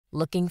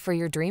Looking for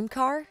your dream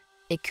car?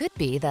 It could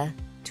be the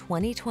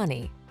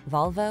 2020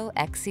 Volvo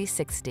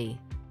XC60.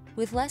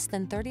 With less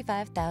than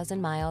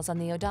 35,000 miles on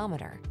the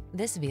odometer,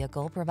 this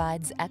vehicle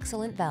provides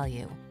excellent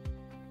value.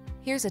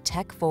 Here's a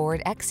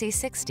tech-forward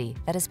XC60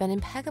 that has been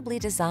impeccably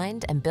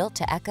designed and built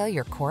to echo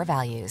your core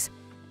values.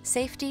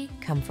 Safety,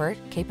 comfort,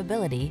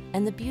 capability,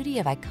 and the beauty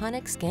of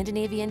iconic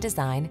Scandinavian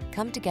design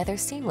come together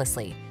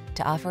seamlessly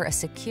to offer a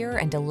secure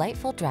and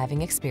delightful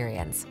driving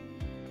experience.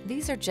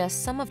 These are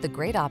just some of the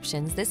great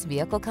options this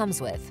vehicle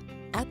comes with: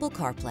 Apple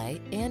CarPlay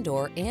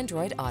and/or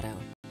Android Auto,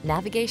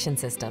 navigation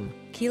system,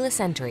 keyless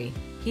entry,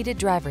 heated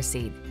driver's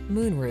seat,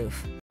 moonroof,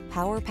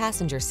 power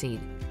passenger seat,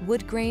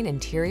 wood grain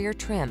interior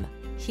trim,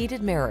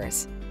 heated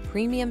mirrors,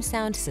 premium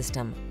sound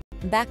system,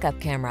 backup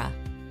camera.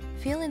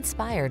 Feel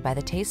inspired by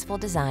the tasteful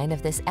design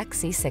of this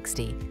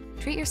XC60.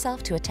 Treat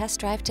yourself to a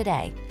test drive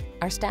today.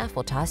 Our staff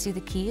will toss you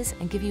the keys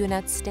and give you an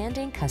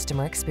outstanding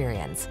customer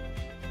experience.